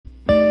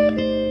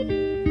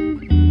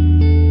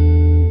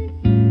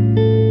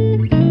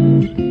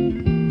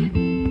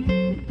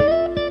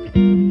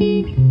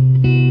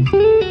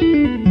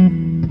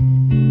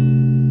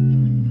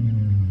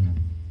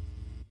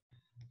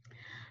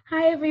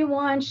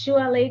Shu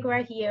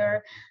Allegra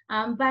here.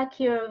 I'm back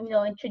here,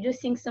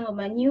 introducing some of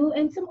my new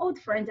and some old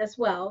friends as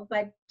well.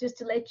 But just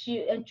to let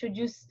you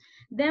introduce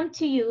them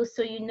to you,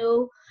 so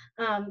you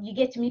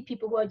get to meet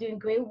people who are doing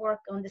great work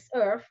on this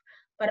earth,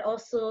 but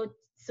also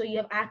so you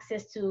have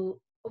access to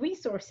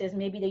resources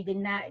maybe they did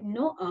not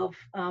know of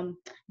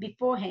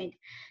beforehand.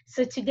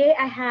 So today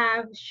I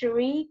have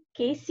Cherie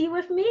Casey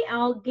with me.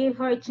 I'll give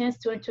her a chance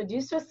to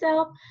introduce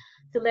herself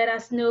to let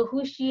us know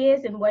who she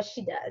is and what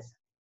she does.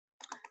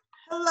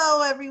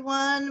 Hello,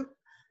 everyone.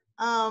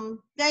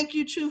 Thank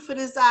you, True, for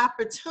this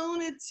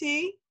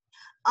opportunity.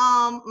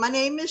 My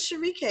name is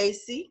Cherie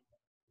Casey,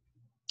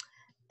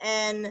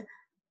 and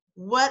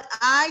what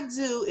I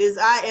do is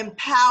I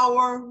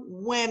empower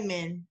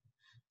women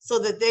so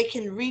that they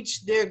can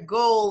reach their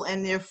goal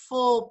and their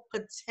full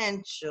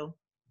potential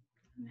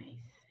Nice.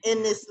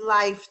 in this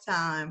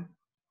lifetime.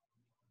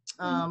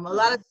 Thank A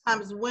lot of you.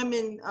 times,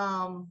 women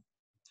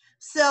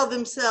sell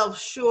themselves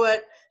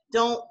short,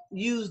 don't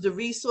use the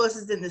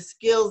resources and the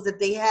skills that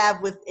they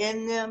have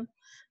within them.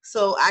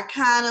 So I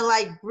kind of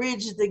like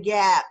bridge the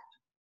gap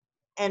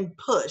and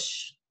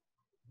push.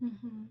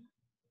 Hmm.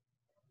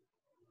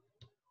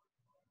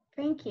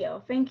 Thank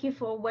you. Thank you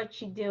for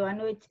what you do. I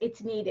know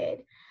it's needed.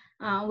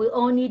 We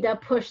all need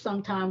that push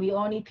sometime. We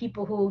all need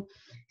people who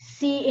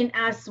see in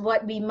us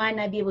what we might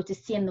not be able to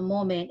see in the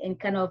moment and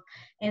kind of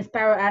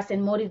inspire us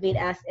and motivate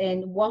us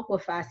and walk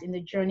with us in the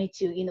journey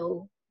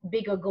to,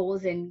 bigger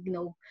goals and,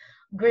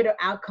 greater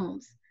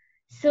outcomes.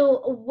 So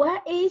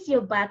what is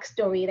your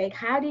backstory? Like,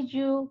 how did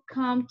you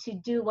come to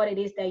do what it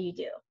is that you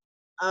do?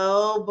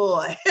 Oh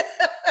boy.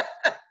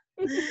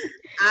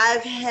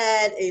 I've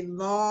had a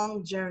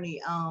long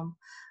journey.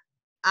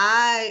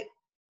 I,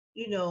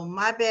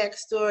 my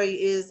backstory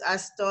is I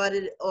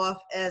started off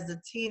as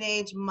a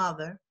teenage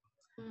mother.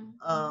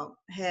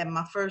 Had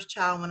my first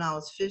child when I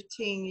was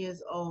 15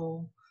 years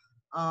old.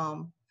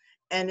 Um,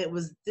 and it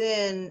was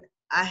then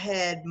I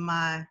had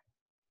my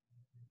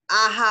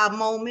aha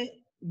moment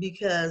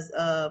because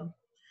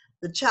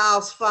the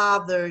child's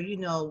father,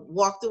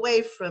 walked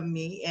away from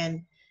me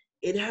and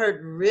it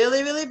hurt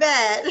really, really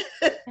bad,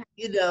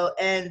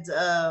 and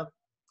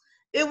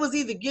it was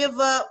either give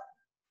up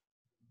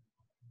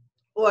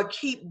or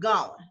keep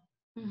going.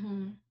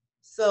 Mm-hmm.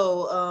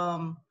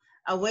 So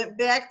I went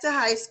back to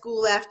high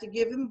school after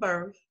giving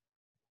birth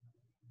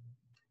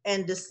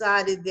and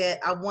decided that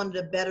I wanted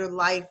a better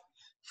life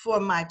for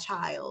my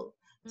child.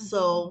 Mm-hmm.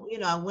 So,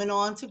 I went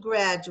on to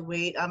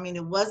graduate. I mean,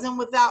 it wasn't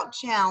without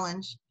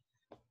challenge,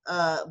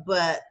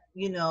 but,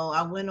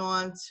 I went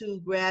on to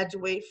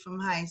graduate from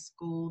high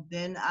school.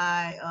 Then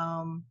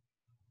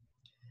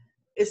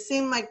it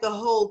seemed like the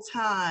whole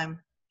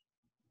time,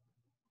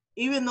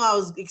 even though I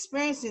was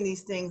experiencing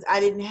these things, I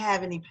didn't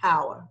have any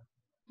power.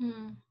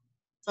 Mm-hmm.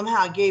 Somehow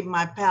I gave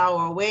my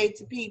power away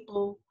to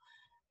people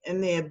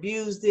and they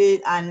abused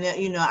it.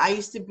 I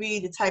used to be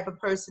the type of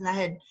person I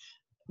had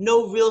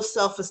no real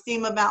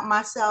self-esteem about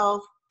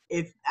myself.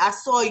 If I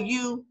saw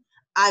you,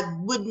 I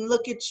wouldn't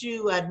look at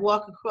you. I'd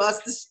walk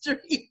across the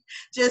street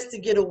just to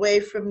get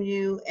away from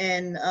you.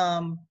 And,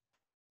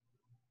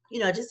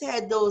 I just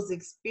had those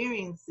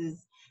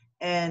experiences.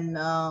 And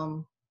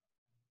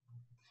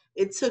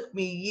it took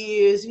me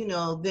years,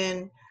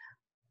 then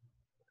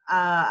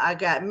I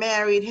got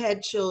married,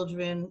 had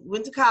children,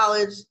 went to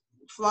college,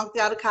 flunked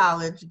out of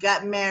college,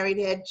 got married,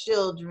 had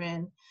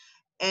children,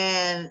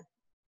 and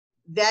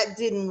that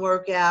didn't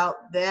work out.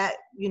 That,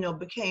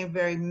 became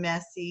very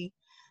messy.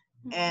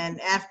 And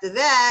after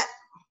that,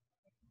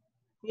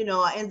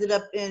 I ended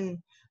up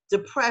in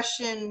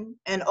depression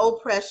and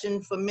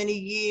oppression for many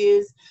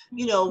years.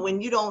 When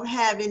you don't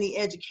have any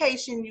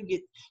education,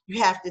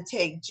 you have to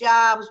take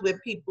jobs where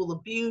people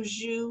abuse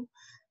you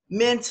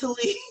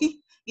mentally.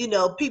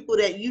 People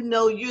that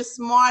you're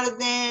smarter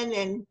than,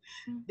 and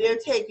they're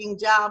taking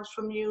jobs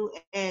from you,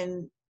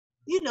 and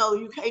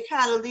it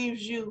kind of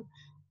leaves you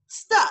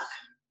stuck.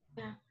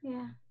 Yeah,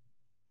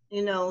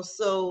 yeah.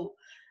 So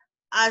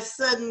I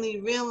suddenly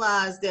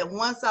realized that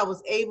once I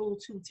was able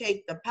to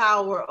take the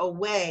power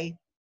away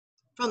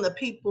from the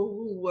people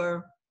who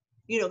were,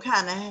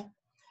 kind of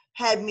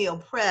had me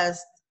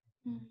oppressed,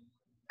 Mm.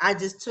 I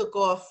just took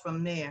off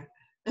from there.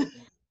 Yeah,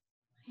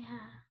 yeah.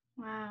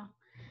 Wow.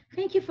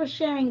 Thank you for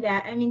sharing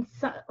that. I mean,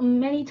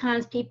 many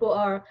times people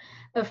are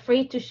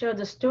afraid to share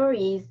the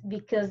stories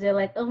because they're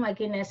like, "Oh my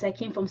goodness, I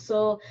came from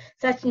so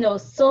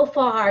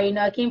far.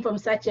 I came from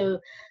such a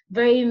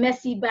very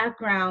messy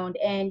background,"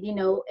 and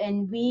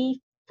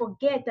we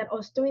forget that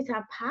our stories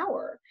have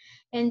power,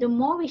 and the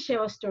more we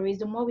share our stories,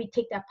 the more we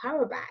take that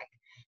power back.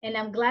 And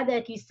I'm glad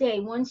that you say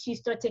once you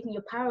start taking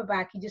your power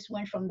back, you just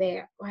went from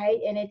there, right?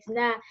 And it's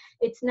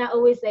not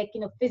always like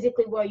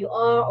physically where you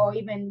are or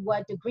even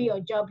what degree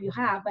or job you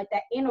have, but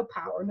that inner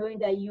power, knowing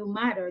that you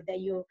matter, that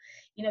your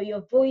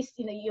voice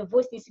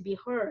needs to be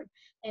heard,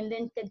 and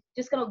then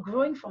just kind of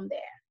growing from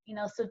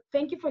there. So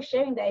thank you for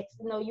sharing that.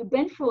 You've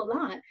been through a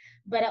lot,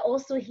 but I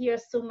also hear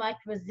so much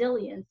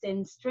resilience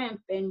and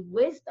strength and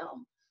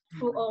wisdom Oh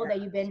through all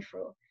that you've been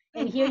through.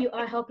 And here you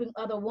are helping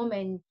other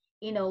women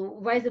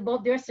rise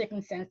above their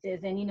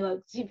circumstances and,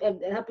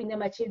 helping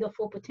them achieve their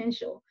full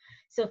potential.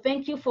 So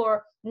thank you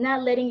for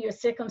not letting your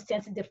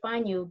circumstances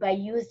define you by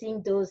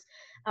using those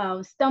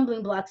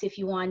stumbling blocks, if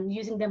you want,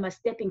 using them as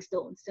stepping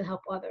stones to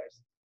help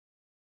others.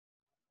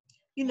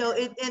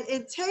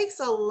 It takes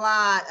a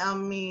lot. I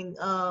mean,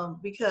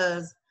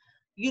 because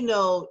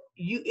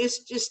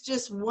it's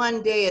just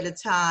one day at a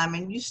time,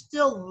 and you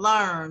still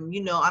learn.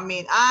 I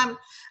mean,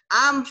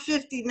 I'm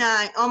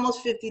 59,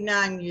 almost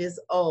 59 years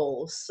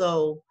old,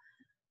 so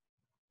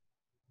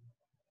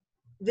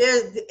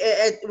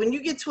when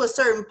you get to a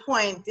certain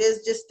point,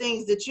 there's just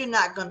things that you're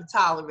not going to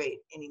tolerate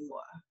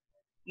anymore.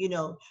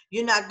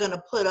 You're not going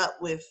to put up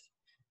with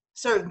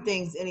certain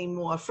things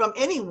anymore from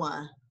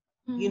anyone.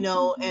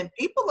 Mm-hmm. And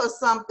people are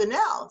something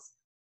else.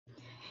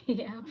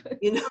 Yeah.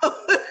 They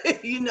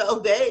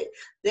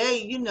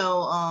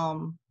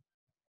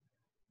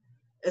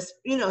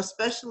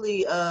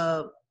especially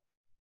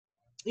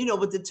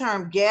with the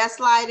term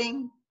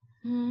gaslighting.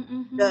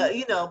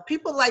 Mm-hmm.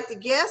 People like to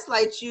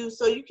gaslight you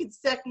so you can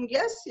second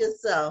guess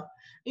yourself.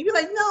 And you're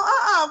like, no,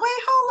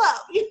 wait, hold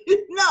up.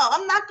 No,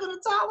 I'm not going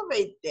to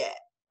tolerate that.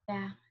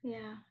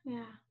 Yeah.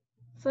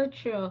 So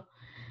true.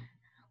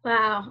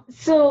 Wow.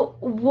 So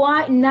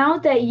why now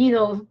that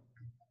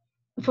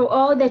for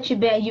all that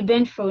you've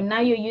been through, now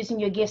you're using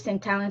your gifts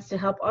and talents to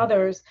help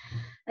others.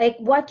 Like,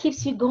 what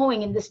keeps you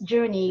going in this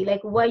journey?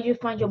 Like, why do you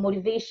find your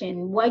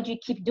motivation? Why do you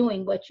keep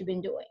doing what you've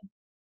been doing?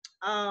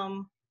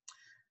 Um,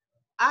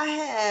 I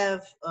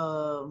have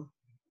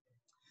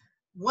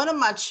one of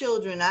my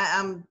children.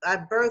 I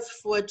birthed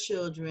 4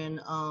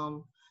 children.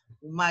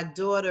 My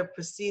daughter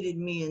preceded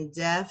me in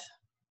death.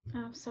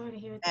 Oh, I'm sorry to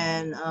hear that.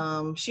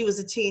 And she was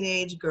a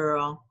teenage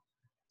girl,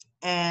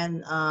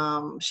 and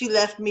she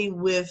left me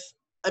with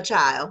a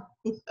child,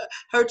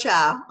 her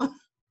child,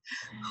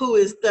 who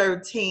is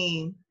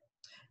 13,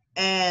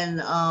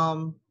 and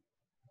I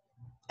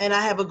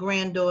have a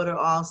granddaughter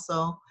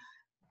also.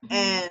 Mm-hmm.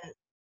 And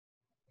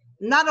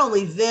not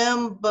only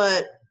them,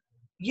 but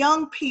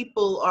young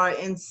people are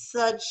in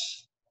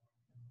such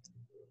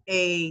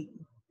a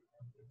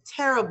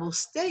terrible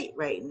state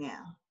right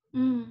now.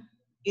 Mm.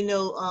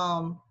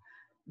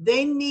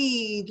 They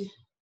need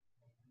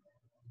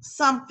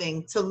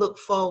something to look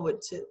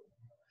forward to.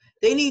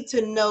 They need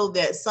to know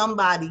that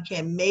somebody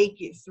can make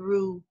it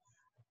through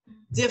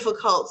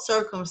difficult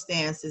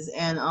circumstances.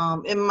 And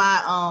in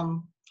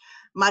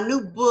my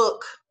new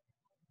book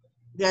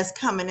that's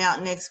coming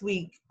out next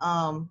week,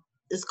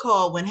 it's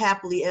called When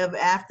Happily Ever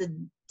After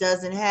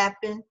Doesn't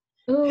Happen.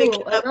 Ooh,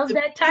 I love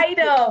that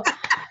title.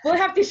 We'll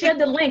have to share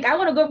the link. I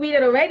want to go read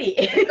it already.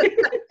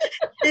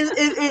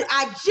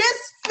 I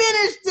just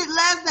finished it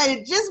last night.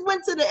 It just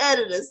went to the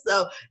editor,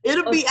 so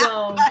it'll be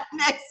out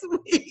next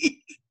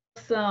week.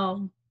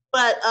 So,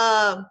 but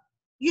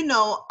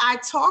I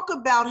talk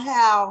about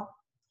how,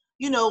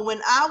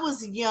 when I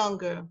was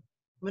younger,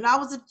 when I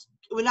was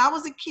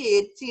a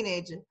kid,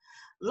 teenager,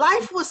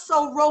 life was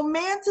so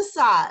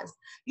romanticized.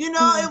 It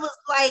was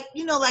like,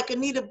 like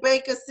Anita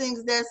Baker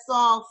sings that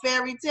song,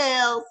 Fairy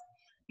Tales.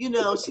 She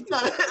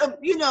thought,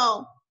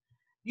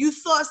 you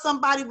thought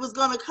somebody was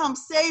going to come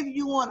save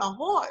you on a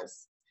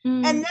horse.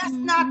 And that's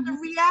not the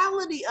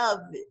reality of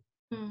it.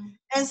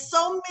 And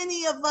so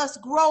many of us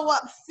grow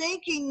up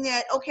thinking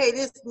that, okay,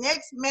 this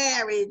next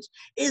marriage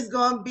is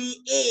going to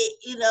be it,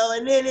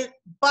 and then it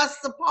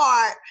busts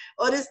apart,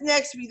 or this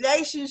next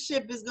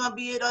relationship is going to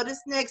be it, or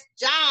this next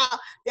job,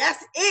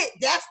 that's it.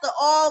 That's the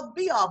all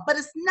be all. But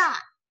it's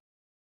not.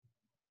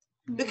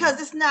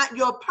 Because it's not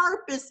your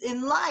purpose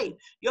in life.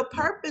 Your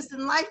purpose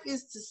in life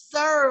is to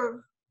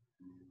serve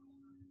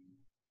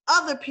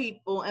other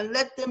people and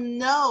let them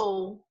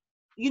know,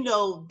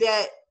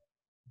 that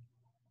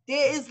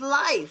there is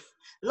life.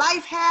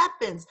 Life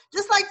happens.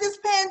 Just like this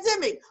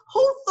pandemic.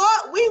 Who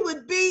thought we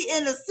would be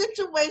in a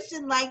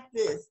situation like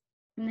this?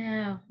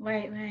 No,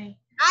 right.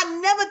 I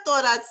never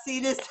thought I'd see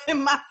this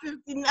in my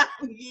 59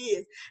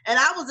 years. And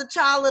I was a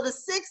child of the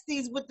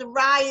 60s with the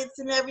riots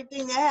and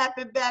everything that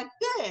happened back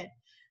then.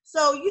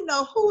 So,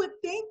 who would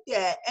think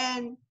that?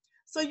 And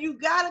so you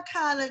got to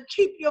kind of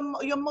keep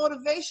your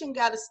motivation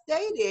got to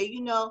stay there,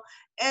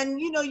 and,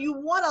 you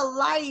want a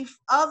life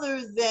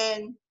other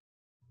than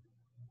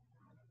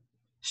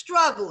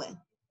struggling.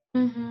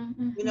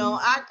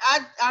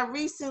 I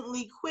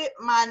recently quit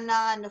my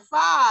 9 to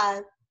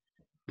 5.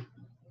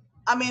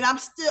 I mean, I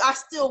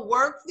still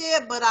work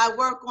there, but I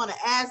work on an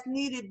as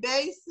needed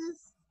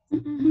basis.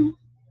 And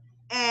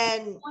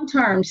on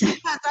terms.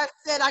 Because I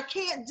said I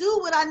can't do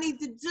what I need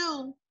to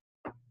do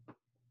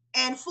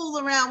and fool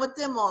around with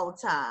them all the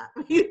time.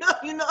 You know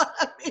what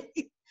I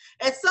mean?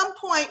 At some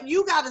point,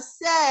 you got to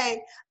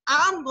say,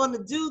 I'm going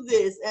to do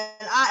this.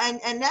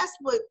 And that's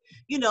what,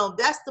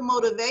 that's the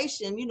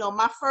motivation.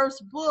 My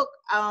first book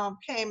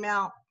came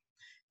out,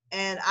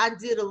 and I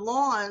did a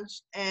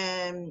launch,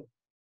 and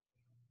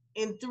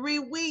in 3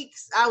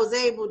 weeks, I was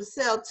able to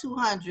sell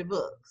 200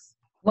 books.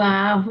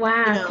 Wow.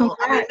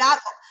 I mean,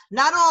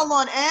 not all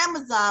on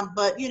Amazon,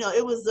 but,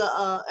 it was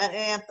an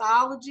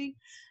anthology.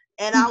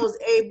 And I was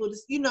able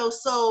to,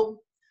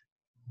 so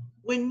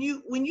when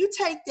you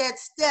take that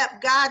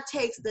step, God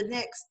takes the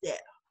next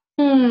step.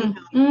 You Mm,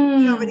 know,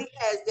 He mm, already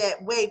has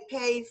that way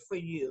paved for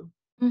you.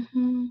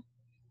 mm-hmm.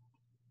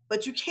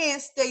 But you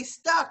can't stay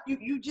stuck.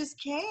 You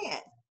just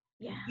can't.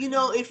 Yeah. You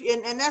know, if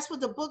and that's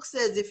what the book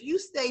says. If you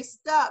stay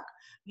stuck,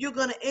 you're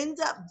gonna end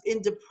up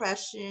in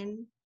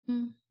depression.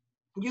 Mm,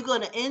 You're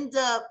gonna end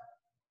up,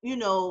 you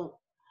know,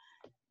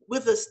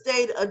 with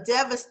a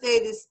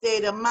devastated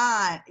state of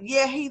mind.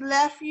 Yeah, he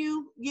left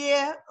you.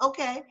 Yeah,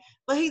 okay,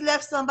 but he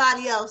left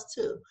somebody else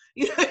too.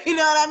 You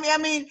know what I mean? I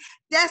mean,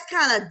 that's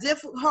kind of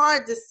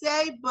hard to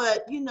say,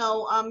 but you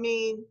know, I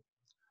mean,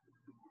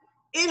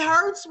 it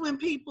hurts when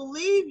people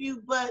leave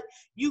you, but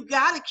you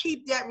got to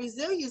keep that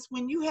resilience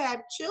when you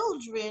have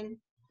children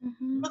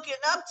mm-hmm. looking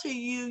up to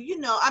you. You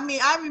know, I mean,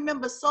 I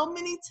remember so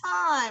many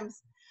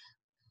times,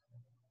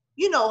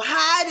 you know,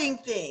 hiding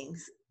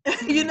things.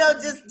 You know,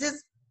 Mm-hmm.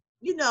 just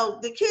you know,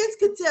 the kids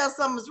could tell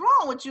something's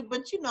wrong with you,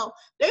 but you know,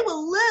 they were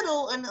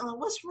little and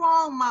what's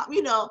wrong, mom?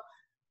 You know,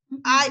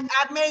 Mm-hmm. I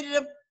made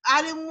it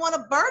I didn't want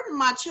to burden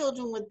my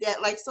children with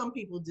that like some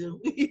people do.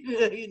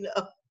 You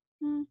know.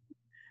 Mm-hmm.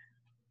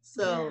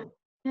 Yeah. So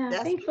Yeah.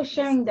 that's Thanks what for this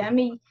sharing that. I is.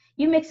 mean,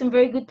 you make some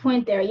very good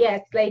point there.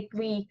 Yes, like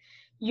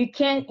you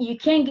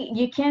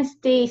can't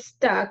stay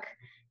stuck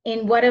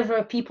in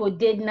whatever people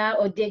did not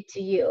or did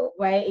to you,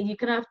 right? And you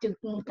kind of have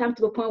to come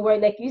to a point where,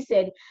 like you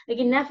said, like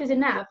enough is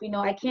enough. You know,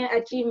 I can't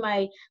achieve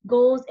my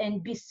goals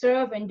and be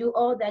served and do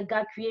all that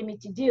God created me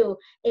to do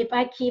if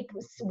I keep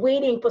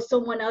waiting for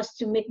someone else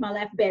to make my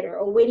life better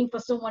or waiting for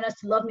someone else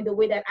to love me the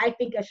way that I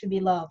think I should be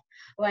loved,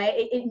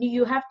 right?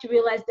 You have to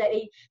realize that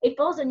it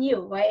falls on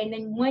you, right? And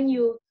then when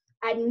you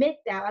admit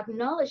that,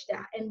 acknowledge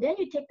that, and then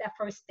you take that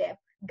first step,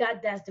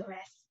 God does the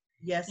rest.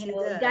 Yes, You he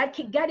know, does.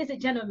 God is a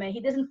gentleman. He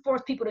doesn't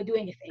force people to do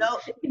anything. No,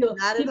 You know,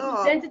 not He at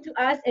all. presents it to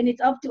us, and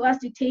it's up to us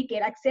to take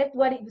it, accept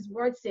what His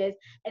word says,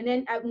 and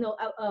then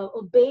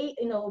obey.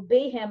 You know,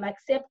 obey Him,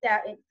 accept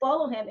that, and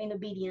follow Him in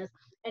obedience,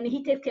 and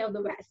He takes care of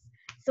the rest.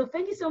 So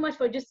thank you so much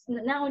for just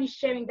not only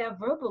sharing that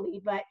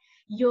verbally, but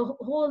your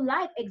whole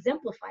life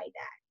exemplified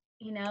that.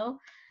 You know,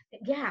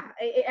 yeah,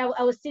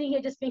 I was sitting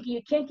here just thinking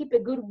you can't keep a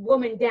good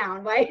woman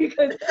down, right?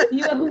 Because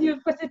you're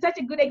such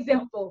a good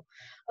example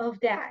of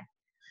that.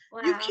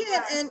 You Wow.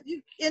 can't, and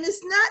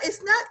it's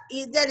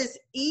not that it's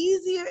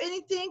easy or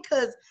anything,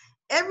 because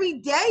every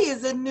day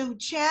is a new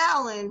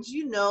challenge.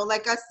 You know,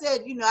 like I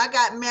said, you know, I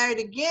got married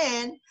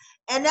again,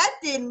 and that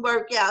didn't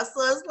work out.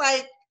 So it's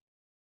like,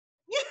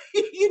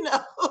 you know,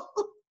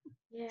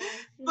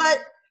 Yes, but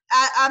yes.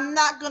 I'm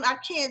not gonna. I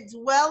can't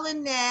dwell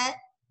in that.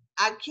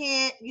 I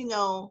can't. You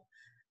know,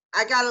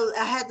 I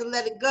had to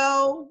let it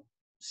go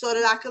so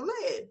that I could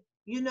live.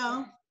 You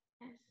know,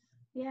 Yes, yes,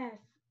 yes.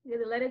 You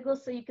gotta let it go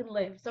so you can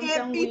live.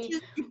 can't Sometimes we,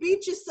 you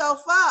beat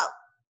yourself up.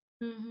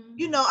 hmm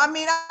You know, I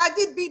mean, I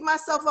did beat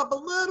myself up a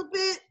little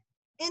bit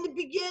in the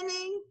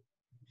beginning,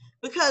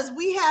 because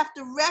we have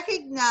to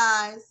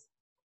recognize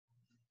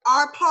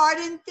our part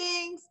in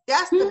things.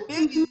 That's the hmm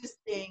biggest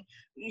thing.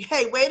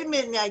 Hey, wait a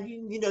minute now.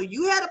 You know,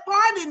 you had a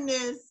part in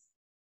this.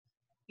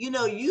 You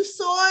know, you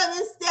saw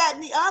this, that,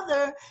 and the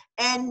other,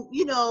 and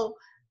you know,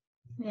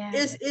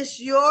 yes, it's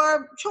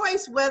your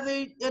choice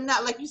whether or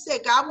not, like you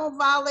said, God won't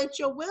violate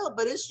your will,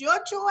 but it's your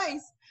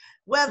choice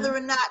whether or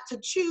not to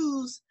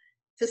choose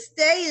to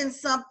stay in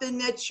something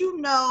that you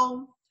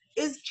know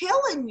is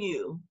killing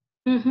you.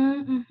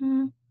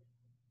 mm-hmm.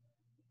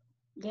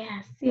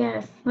 Yes,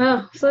 yes.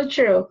 Well, so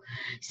true.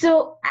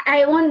 So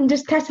I want to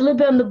just touch a little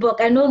bit on the book.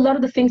 I know a lot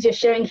of the things you're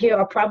sharing here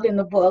are probably in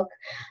the book,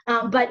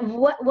 but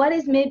what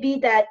is maybe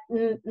that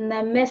the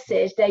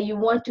message that you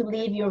want to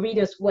leave your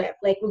readers with?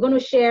 Like we're going to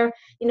share,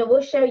 you know,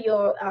 we'll share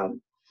your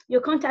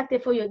contact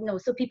info, you know,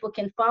 so people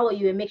can follow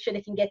you and make sure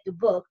they can get the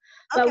book.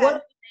 But what Okay.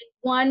 are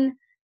one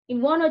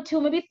in one or two,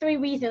 maybe three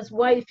reasons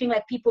why you think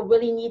like people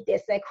really need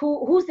this? Like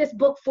who's this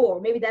book for?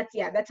 Maybe that's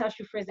how I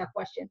should phrase that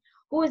question.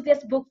 Who is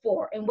this book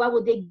for, and what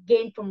will they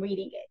gain from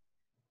reading it?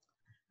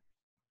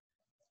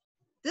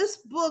 This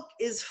book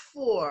is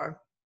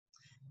for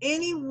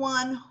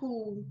anyone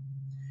who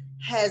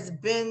has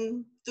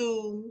been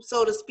through,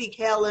 so to speak,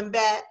 hell and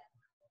back,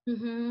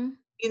 Mm-hmm.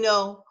 you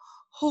know,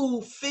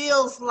 who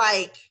feels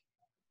like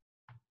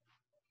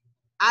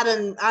I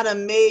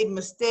done made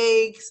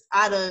mistakes.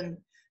 I done,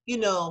 you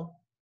know,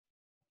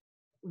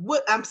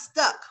 what I'm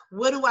stuck.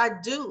 What do I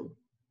do?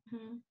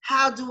 Mm-hmm.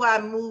 How do I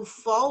move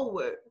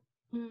forward?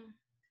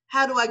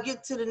 How do I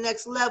get to the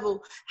next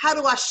level? How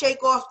do I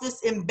shake off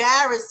this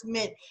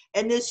embarrassment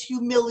and this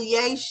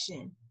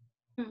humiliation?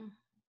 Mm-hmm.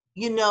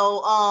 You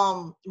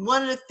know,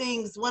 one of the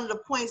things, one of the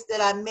points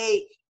that I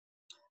make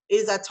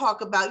is I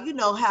talk about, you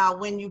know, how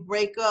when you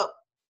break up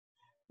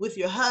with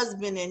your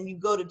husband and you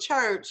go to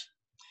church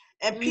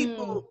and Mm.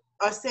 people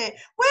are saying,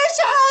 "Where's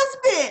your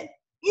husband?"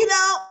 You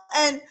know,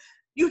 and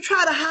you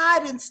try to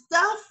hide and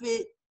stuff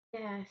it.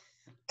 Yes.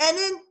 And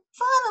then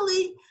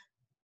finally,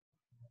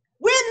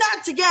 we're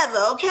not together,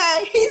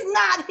 okay? He's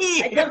not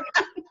I here. don't.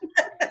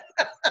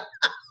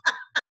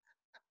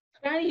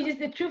 Finally, you just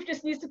the truth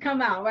just needs to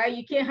come out, right?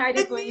 You can't hide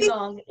it It for any needs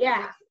long.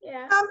 Yeah. to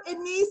Yeah. come, it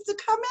needs to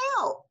come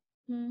out.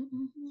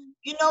 Mm-hmm.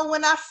 You know,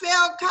 when I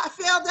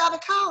failed out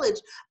of college,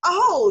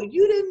 oh,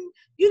 you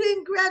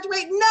didn't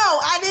graduate? No,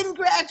 I didn't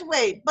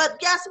graduate. But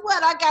guess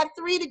what? I got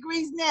 3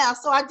 degrees now,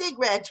 so I did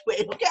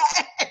graduate.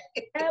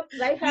 Okay, Yep,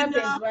 life you know,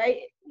 happens, right?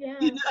 Yeah.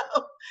 you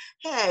know.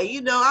 Hey,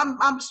 you know,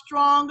 I'm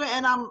stronger,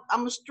 and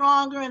I'm a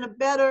stronger and a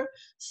better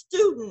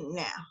student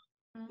now.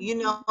 You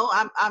Mm-hmm. know,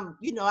 I'm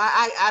you know,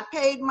 I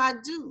paid my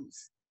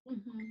dues.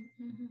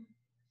 Mm-hmm. Mm-hmm.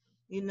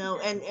 You know,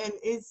 Yeah. and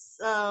it's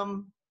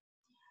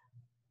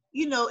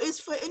you know, it's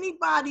for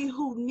anybody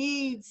who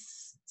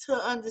needs to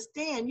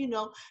understand, you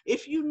know,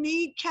 if you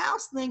need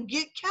counseling,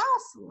 get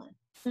counseling,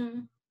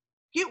 Mm-hmm.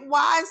 get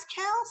wise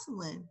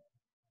counseling.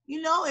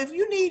 You know, if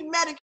you need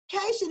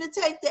medication to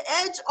take the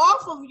edge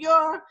off of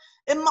your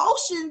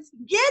emotions,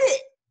 get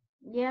it.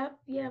 Yep.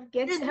 Yep.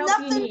 Get There's the help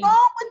you nothing need.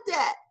 wrong with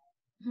that.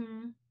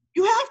 Mm-hmm.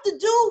 You have to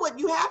do what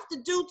you have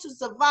to do to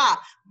survive.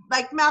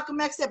 Like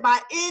Malcolm X said, by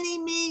any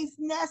means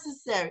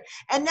necessary.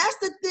 And that's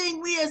the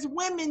thing we as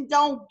women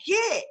don't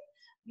get.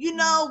 You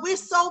know, we're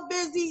so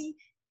busy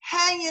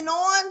hanging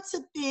on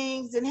to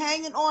things and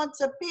hanging on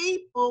to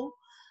people,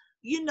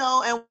 you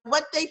know, and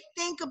what they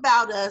think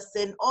about us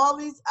and all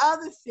these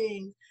other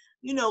things.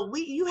 You know,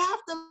 you have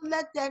to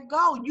let that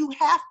go. You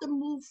have to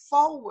move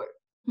forward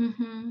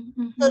Mm-hmm.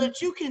 so Mm-hmm.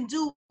 that you can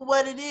do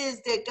what it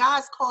is that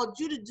God's called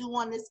you to do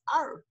on this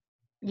earth.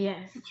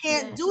 Yes. You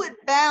can't Yes. do it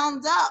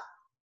bound up.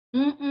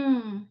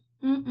 Mm-mm.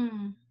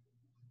 Mm-mm.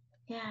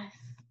 Yes.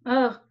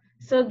 Oh,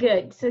 so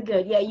good. So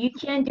good. Yeah, you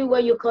can't do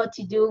what you're called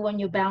to do when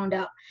you're bound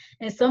up.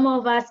 And some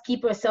of us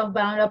keep ourselves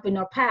bound up in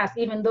our past,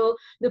 even though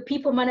the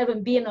people might not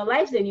even be in our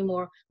lives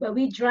anymore. But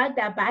we drag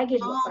that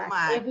baggage with Oh us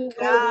my everywhere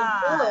we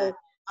God. go.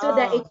 So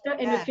that Oh, it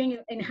starts yes.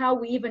 interfering in how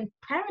we even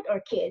parent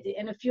our kids. It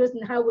interferes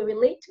in how we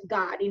relate to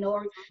God,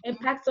 or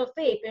impacts our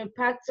faith,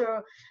 impacts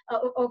our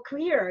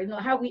career,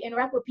 how we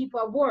interact with people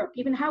at work,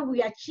 even how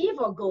we achieve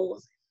our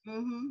goals.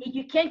 Hmm.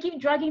 You can't keep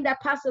dragging that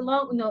past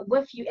along,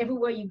 with you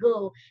everywhere you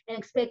go and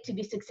expect to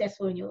be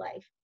successful in your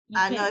life. You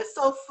I know can't. it's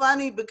so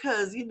funny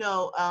because, you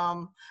know,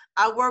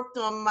 I worked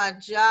on my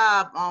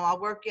job. I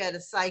work at a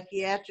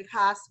psychiatric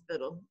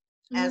hospital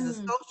as a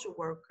Mm. social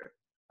worker.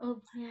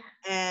 Oh yeah.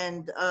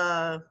 And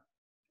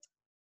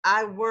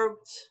I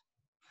worked,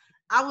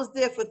 I was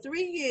there for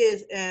 3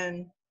 years.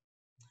 And,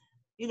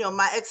 you know,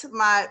 my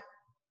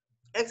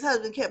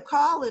ex-husband kept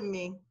calling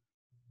me.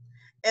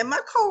 And my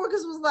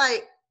coworkers was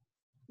like,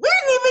 we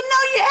didn't even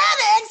know you had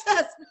an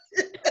ex-husband.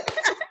 We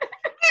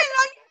didn't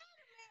know you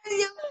had an.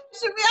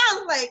 I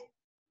was like,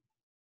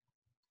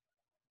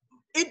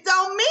 it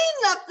don't mean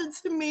nothing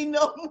to me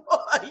no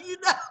more, you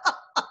know.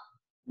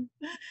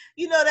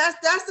 You know,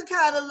 that's the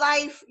kind of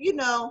life, you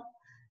know,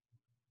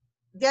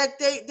 that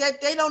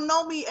they don't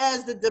know me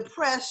as the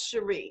depressed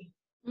Cherie.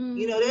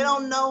 You know, they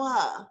don't Mm-hmm. know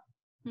her.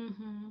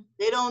 Mm-hmm.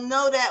 They don't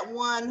know that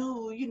one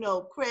who, you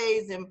know,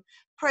 prays and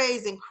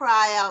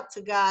cry out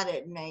to God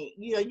at night.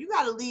 You know, you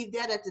got to leave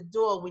that at the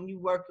door when you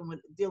working with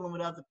dealing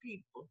with other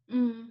people.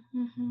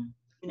 Mm-hmm.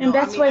 You And know,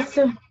 I that's mean, why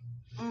so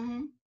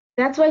mm-hmm,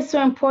 that's why it's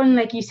so important,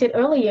 like you said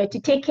earlier, to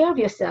take care of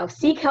yourself.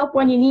 Seek help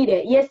when you need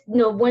it. Yes,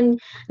 when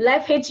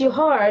life hits you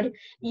hard,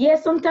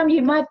 yes, sometimes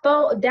you might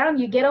fall down,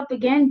 you get up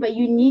again, but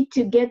you need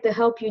to get the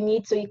help you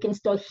need so you can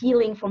start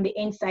healing from the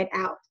inside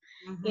out.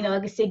 mm-hmm.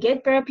 Like I say,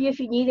 get therapy if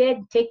you need it,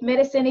 take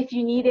medicine if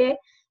you need it,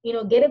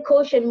 get a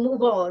coach and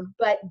move on.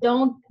 But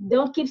don't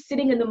keep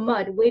sitting in the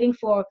mud waiting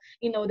for,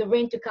 the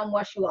rain to come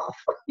wash you off.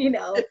 You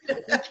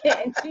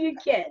can't. You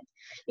can't.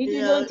 You're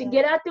just Yeah. going to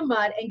get out the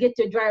mud and get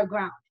to drier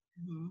ground.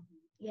 Mm-hmm.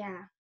 Yeah.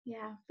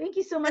 Yeah. Thank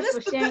you so And much it's for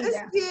because sharing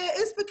that.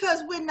 it's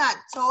because we're not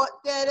taught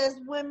that as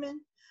women.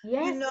 You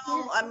Yes, know,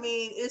 yes. I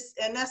mean,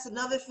 and that's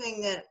another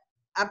thing that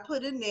I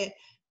put in there.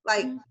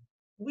 Like, Mm-hmm.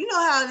 we know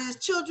how it is.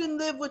 Children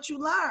live what you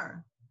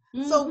learn.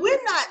 So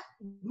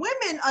Mm-hmm.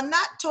 women are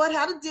not taught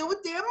how to deal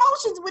with their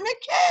emotions when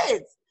they're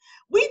kids.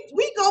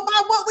 We go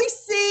by what we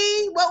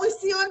see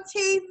on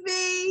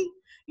TV,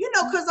 you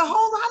know, because a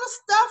whole lot of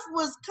stuff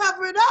was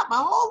covered up, a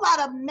whole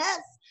lot of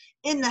mess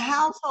in the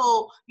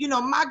household. You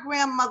know, my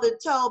grandmother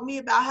told me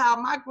about how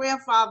my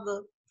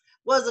grandfather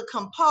was a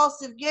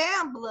compulsive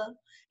gambler,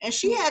 and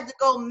she had to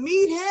go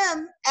meet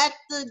him at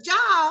the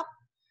job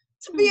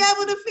to be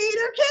Mm-hmm. able to feed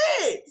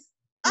her kids.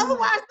 Oh my.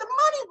 Otherwise, the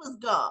money was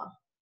gone.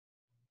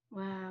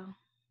 Wow.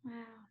 Wow.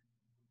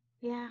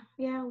 Yeah,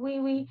 yeah.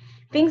 We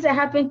things that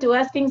happen to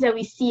us, things that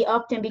we see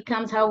often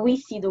becomes how we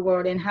see the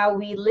world and how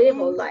we live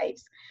our Mm-hmm.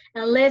 lives.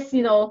 Unless,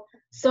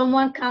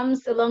 someone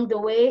comes along the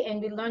way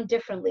and we learn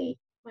differently,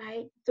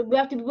 right? So we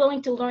have to be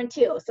willing to learn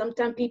too.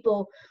 Sometimes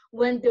people,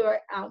 when they're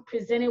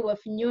presented with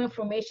new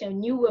information,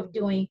 new way of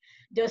doing,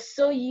 they're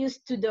so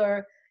used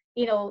to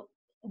you know,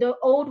 the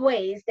old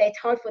ways that it's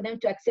hard for them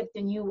to accept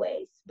the new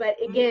ways. But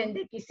again, Mm-hmm.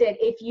 like you said,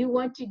 if you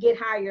want to get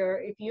higher,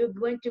 if you're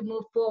going to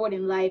move forward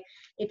in life,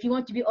 if you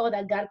want to be all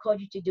that God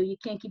called you to do, you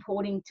can't keep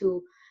holding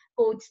to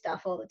old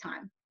stuff all the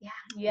time. Yeah,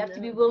 you have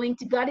to be No. willing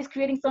to. God is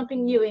creating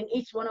something new in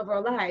each one of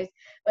our lives,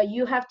 but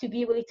you have to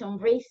be willing to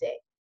embrace it.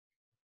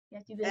 You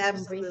have to be willing to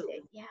embrace it.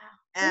 Absolutely. Yeah.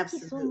 Thank you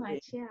so Absolutely.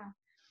 much. Yeah.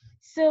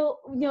 So,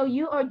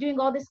 you are doing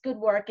all this good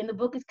work and the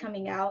book is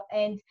coming out,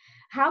 and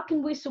how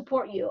can we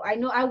support you? I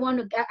know I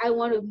want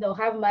to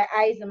have my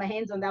eyes and my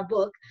hands on that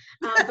book.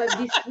 But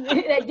this,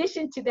 in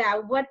addition to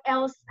that,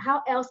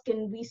 how else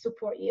can we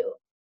support you?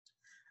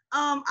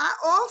 I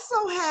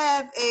also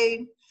have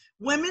a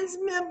women's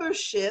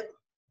membership.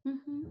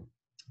 Hmm.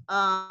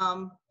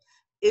 Um,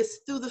 it's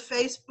through the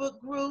Facebook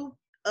group.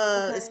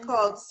 It's Okay.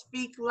 called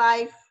Speak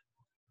Life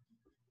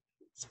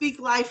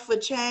for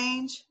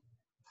Change.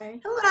 Okay.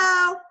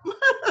 Hello.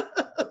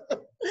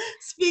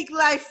 Speak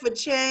Life for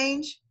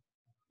Change.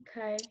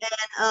 Okay.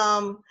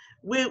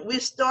 We're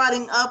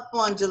starting up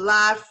on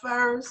July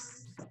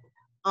 1st.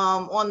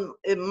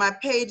 My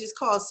page is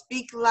called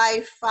Speak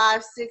Life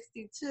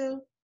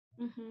 562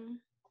 Hmm.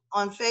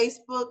 on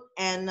Facebook,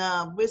 and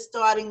we're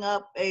starting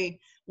up a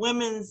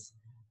women's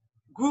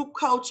group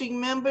coaching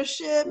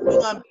membership. We're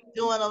going to be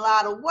doing a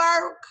lot of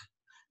work.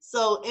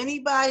 So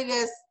anybody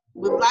that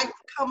would like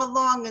to come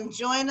along and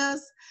join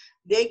us,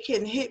 they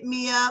can hit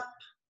me up,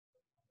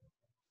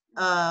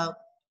 uh,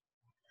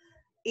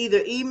 either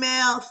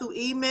through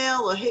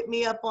email or hit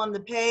me up on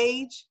the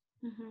page.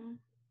 Hmm.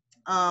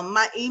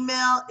 My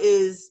email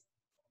is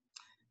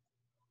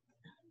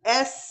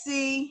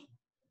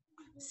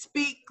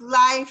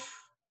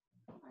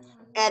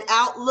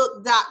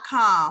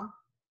scspeaklife@outlook.com.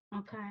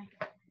 Okay.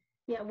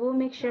 Yeah, we'll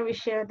make sure we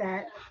share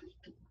that.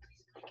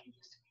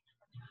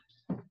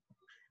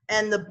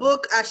 And the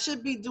book, I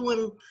should be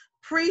doing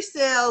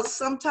pre-sales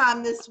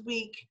sometime this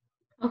week.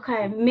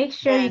 Okay. Make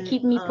sure you And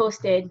keep me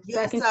posted so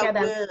I yes, can I share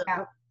that will.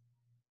 out.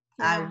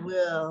 I Yeah.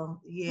 will.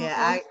 Well,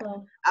 Yeah,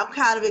 awesome. I'm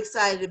kind of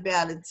excited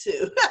about it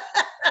too.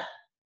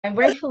 And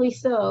rightfully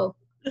so.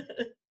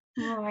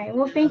 All right.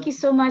 Well, thank Yeah. you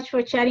so much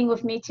for chatting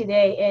with me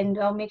today, and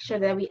I'll make sure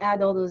that we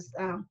add all those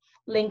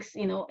links,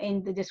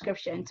 in the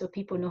description so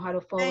people know how to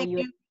follow Thank you.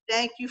 you.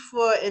 Thank you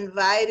for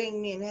inviting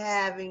me and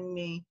having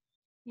me.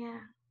 Yeah.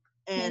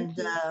 Thank And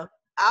you.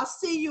 I'll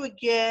see you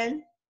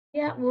again.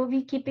 Yeah, we'll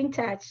be keeping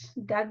touch.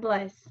 God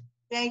bless.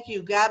 Thank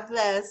you. God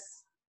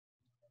bless.